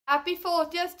Happy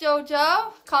 40th,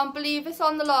 Jojo. Can't believe it's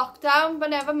on the lockdown, but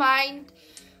never mind.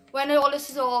 When all this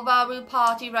is over, we'll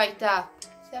party right up.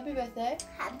 Say happy birthday.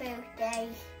 Happy birthday.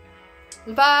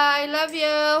 Bye, love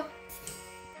you.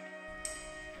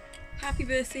 Happy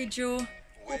birthday, Joe.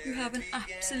 Hope you have an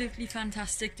absolutely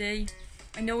fantastic day.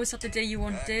 I know it's not the day you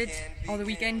wanted, or the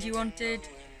weekend you wanted,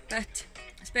 but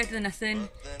it's better than nothing.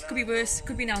 Could be worse,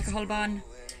 could be an alcohol ban,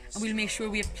 and we'll make sure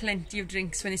we have plenty of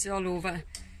drinks when this is all over.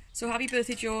 So happy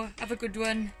birthday, Joe. Have a good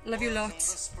one. Love you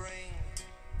lots.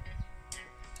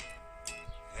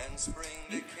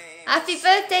 Happy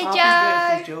birthday, Joe.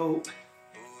 Happy birthday, Joe.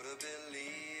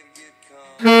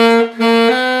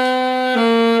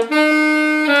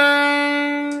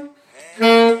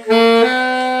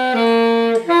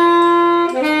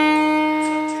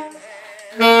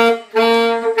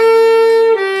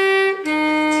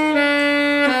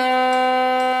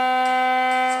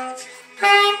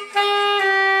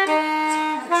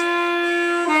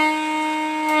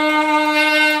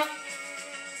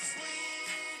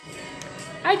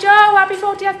 Hi Joe, happy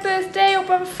 40th birthday. Hope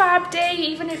you have a fab day,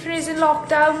 even if it is in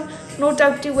lockdown. No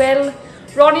doubt you will.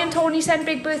 Ronnie and Tony sent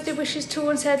big birthday wishes too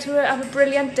and said to her, have a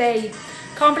brilliant day.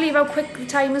 Can't believe how quick the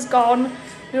time has gone.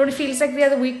 It only feels like the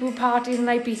other week we were partying in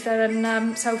Ibiza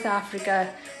and South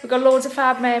Africa. We've got loads of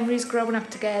fab memories growing up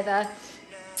together.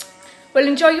 Well,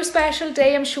 enjoy your special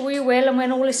day, I'm sure you will, and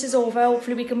when all this is over,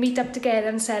 hopefully we can meet up together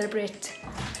and celebrate.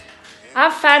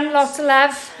 Have fun, lots of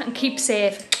love, and keep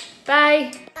safe.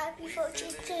 Bye. Happy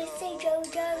 40th birthday,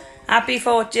 Jojo. Happy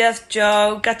 40th,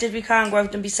 Joe. Gutted we can't go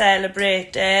out and be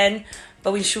celebrating,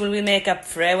 but we're sure we'll make up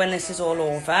for it when this is all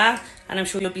over. And I'm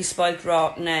sure you'll be spoilt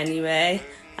rotten anyway.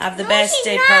 Have the best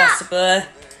day possible,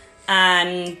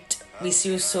 and we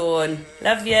see you soon.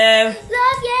 Love you.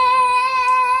 Love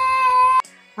you.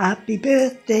 Happy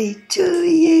birthday to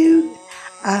you.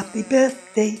 Happy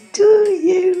birthday to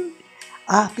you.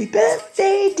 Happy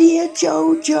birthday, dear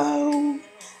Jojo.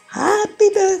 Happy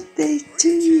birthday to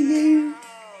you.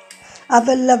 Have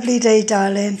a lovely day,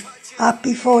 darling.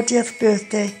 Happy 40th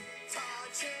birthday.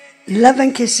 Love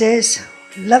and kisses.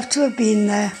 Love to have been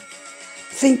there.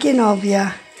 Thinking of you.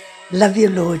 Love you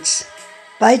loads.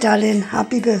 Bye, darling.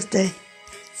 Happy birthday.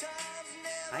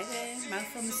 Hi there, Matt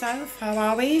from the south. How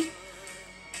are we?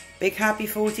 Big happy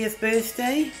 40th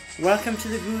birthday. Welcome to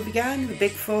the Groovy Gang, the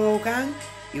Big 4-0 gang.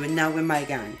 You are now in my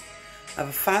gang. Have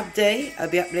a fab day. I'll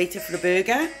be up later for a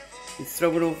burger and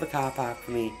throw it over the car park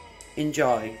for me.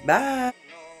 Enjoy. Bye.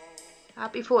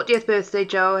 Happy 40th birthday,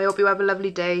 Joe. I hope you have a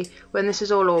lovely day. When this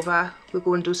is all over, we'll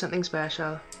go and do something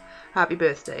special. Happy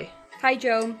birthday. Hi,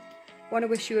 Joe. Want to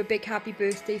wish you a big happy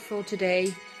birthday for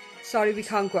today. Sorry we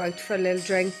can't go out for a little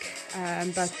drink,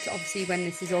 but obviously when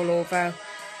this is all over,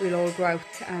 we'll all go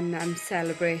out and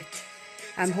celebrate.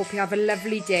 Hope you have a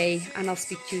lovely day, and I'll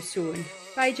speak to you soon.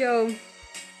 Bye, Joe.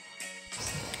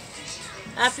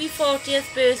 Happy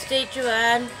 40th birthday,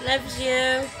 Joanne. Loves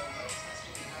you.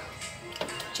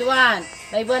 Joanne,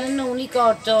 my one and only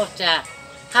goddaughter.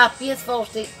 Happiest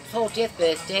 40th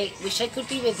birthday. Wish I could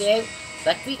be with you,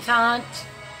 but we can't.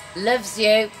 Loves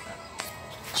you.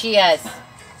 Cheers.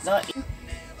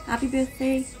 Happy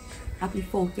birthday. Happy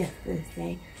 40th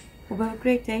birthday. Hope you have a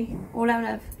great day. All our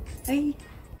love. Bye.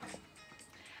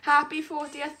 Happy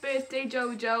 40th birthday,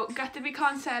 Jojo. Gutted we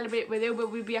can't celebrate with you,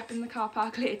 but we'll be up in the car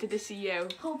park later to see you.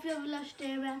 Hope you have a lush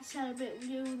day and celebrate with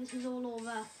you. This is all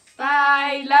over.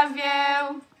 Bye, love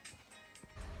you.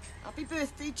 Happy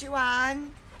birthday,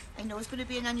 Joanne. I know it's going to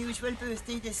be an unusual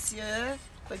birthday this year,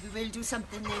 but we will do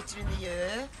something later in the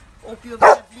year. Hope you have a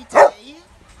lovely day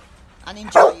and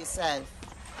enjoy yourself.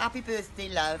 Happy birthday,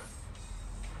 love.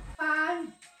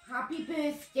 Joanne, happy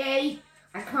birthday.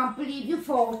 I can't believe you're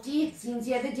 40. It seems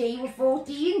the other day you were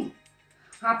 14.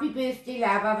 Happy birthday,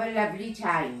 love. Have a lovely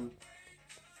time.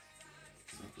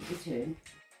 Your turn.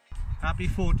 Happy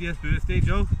 40th birthday,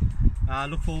 Joe.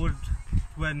 Look forward to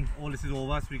when all this is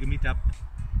over so we can meet up,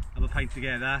 have a pint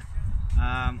together.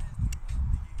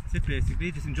 That's it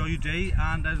basically. Just enjoy your day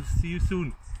and I'll see you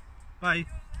soon. Bye.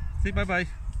 Say bye-bye.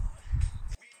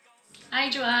 Hi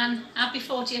Joanne, happy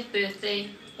 40th birthday.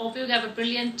 Hope you have a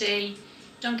brilliant day.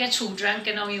 Don't get too drunk,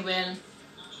 I know you will.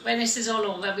 When this is all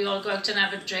over, we all go out and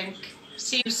have a drink.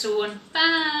 See you soon.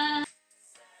 Bye.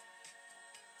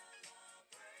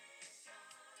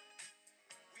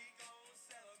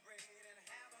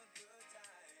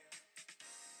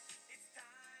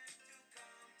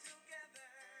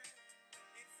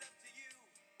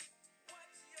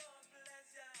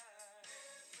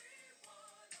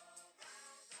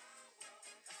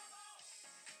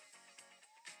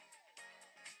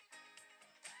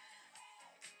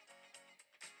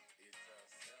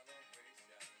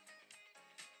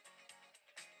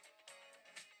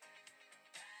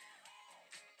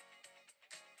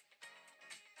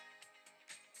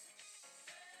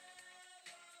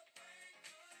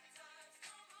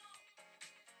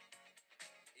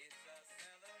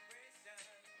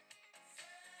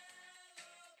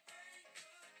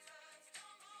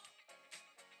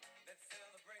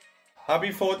 Happy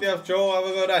 40th, Joe. Have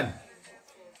a good one.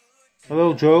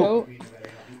 Hello, Joe.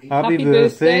 Happy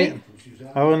birthday.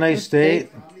 Have a nice day.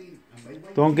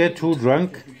 Don't get too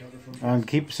drunk and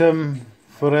keep some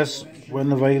for us when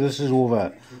the virus is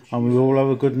over and we all have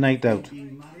a good night out.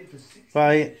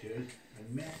 Bye.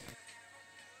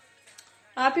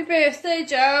 Happy birthday,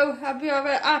 Joe.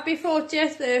 Happy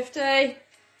 40th birthday.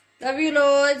 Love you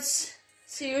loads.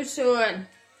 See you soon.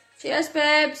 Cheers,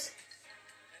 babes.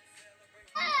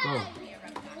 Go.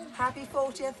 Happy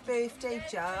 40th birthday,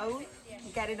 Joe.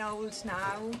 You're getting old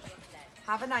now.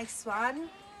 Have a nice one,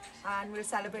 and we'll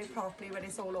celebrate properly when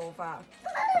it's all over.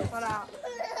 Ta-ra.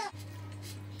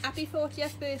 Happy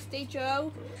 40th birthday,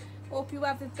 Joe. Hope you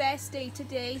have the best day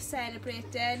today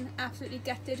celebrating. Absolutely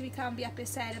gutted we can't be up here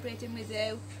celebrating with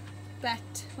you.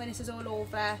 But when this is all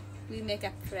over, we'll make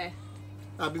up for it.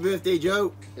 Happy birthday,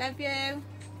 Joe. Love you.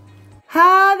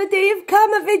 Ah, the day have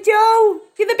come of it, Joe.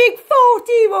 You're the big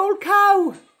 40-year-old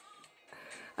cow.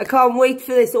 I can't wait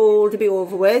for this all to be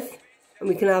over with and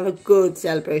we can have a good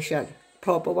celebration.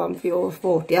 Proper one for your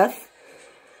 40th.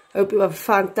 I hope you have a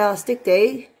fantastic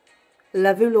day.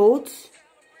 Love you loads.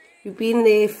 You've been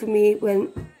there for me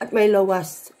when at my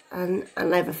lowest and I'll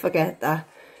never forget that.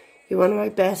 You're one of my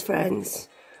best friends.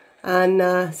 And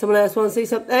someone else want to say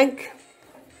something?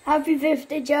 Happy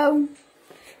birthday, Joe.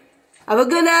 Have a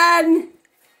good one.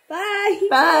 Bye.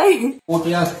 Bye.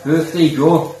 40th birthday,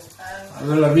 Joe. Have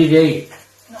a lovely day.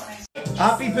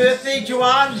 Happy birthday,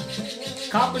 Joanne.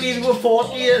 Can't believe you were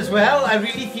 40 as well. I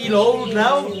really feel old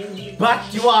now.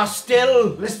 But you are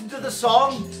still. Listen to the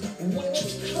song.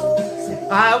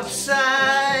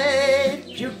 Outside,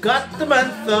 you got the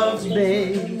month of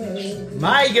May.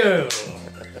 My girl.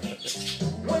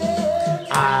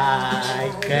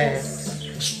 I guess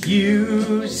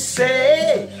you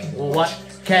say what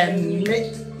can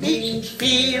make me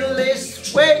feel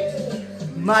this way,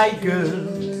 my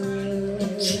girl.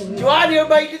 Joanne, you're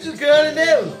my little girl in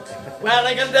there. Well,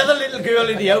 I got another little girl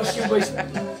in the house.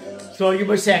 So you're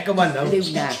my second one now.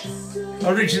 Luna.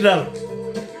 Original.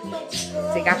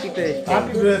 Say happy birthday.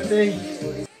 Happy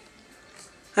birthday.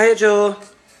 Hiya, Joe.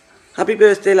 Happy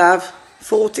birthday, love.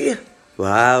 40?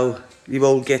 Wow, you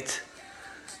old git.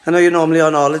 I know you're normally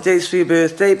on holidays for your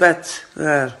birthday, but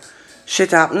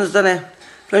shit happens, doesn't it?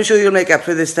 But I'm sure you'll make up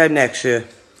for this time next year.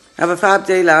 Have a fab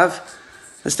day, love,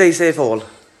 and stay safe all.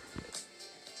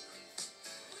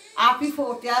 Happy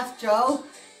 40th, Joe.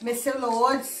 Miss you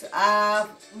loads.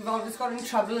 We've always got in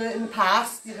trouble in the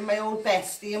past. You're my old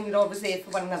bestie and we're always there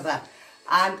for one another.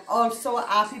 And also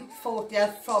happy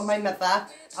 40th from my mother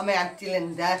and my auntie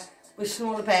Linda. Wishing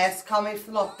all the best. Can't wait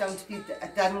for the lockdown to be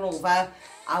done and over.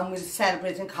 And we'll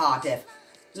celebrate in Cardiff.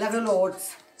 Love you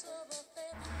loads.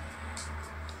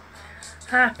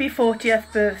 Happy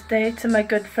 40th birthday to my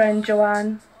good friend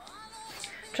Joanne.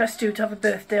 Trust you to have a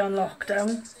birthday on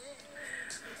lockdown.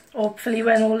 Hopefully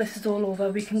when all this is all over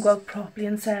we can go out properly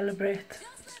and celebrate.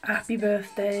 Happy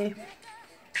birthday.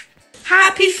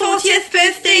 Happy 40th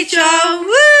birthday, Joe.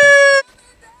 Woo!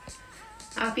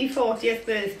 Happy 40th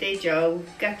birthday, Joe.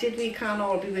 Gutted we can't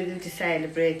all be with you to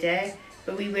celebrate it,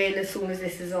 but we will as soon as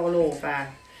this is all over.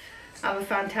 Have a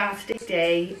fantastic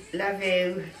day. Love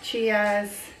you.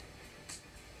 Cheers.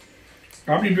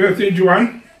 Happy birthday,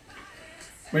 Joanne.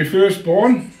 My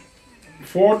firstborn,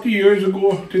 40 years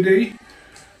ago today.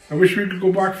 I wish we could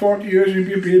go back 40 years and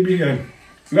be a baby again.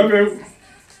 Love you.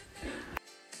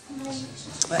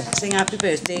 Well, sing happy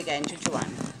birthday again to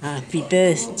Joanne. Happy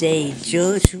birthday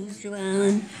to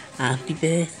Joanne. Happy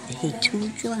birthday to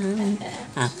Joanne.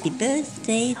 Happy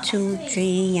birthday to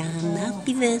Joanne.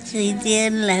 Happy birthday, dear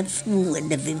love. Ooh, I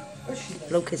love you.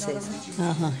 Blow kisses.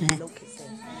 Oh, Blow kisses.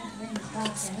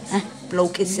 Huh? Blow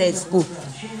kisses. Oh.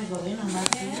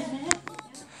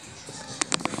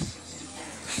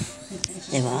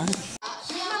 There are.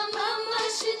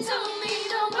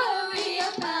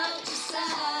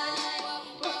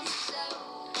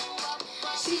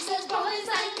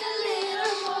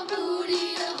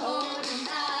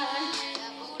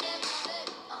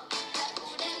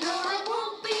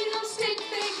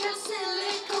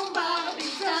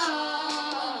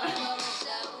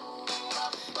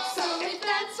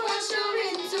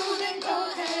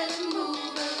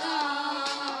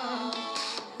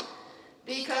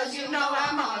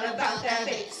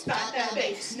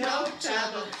 No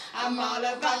trouble. I'm all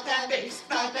about that bass,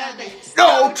 about that bass.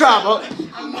 No trouble.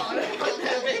 I'm all about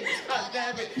that bass, about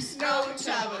that bass. No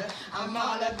trouble. I'm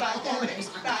all about that bass,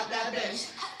 about that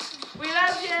bass. We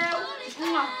love you.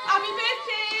 Happy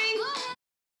birthday.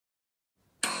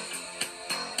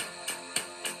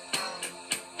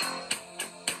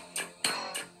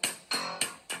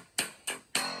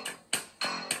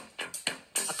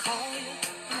 I call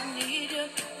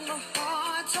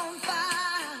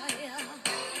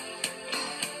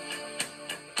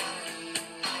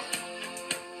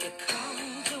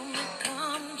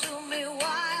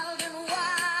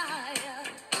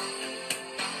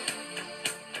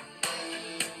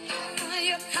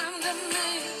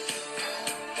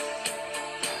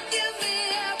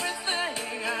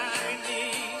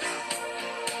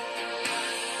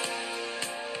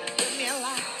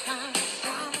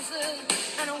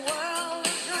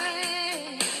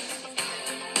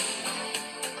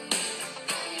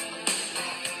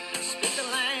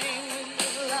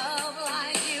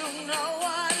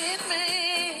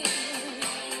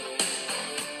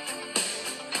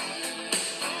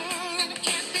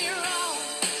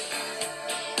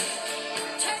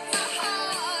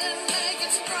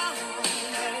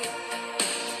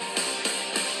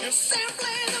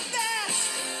Simply the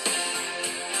best.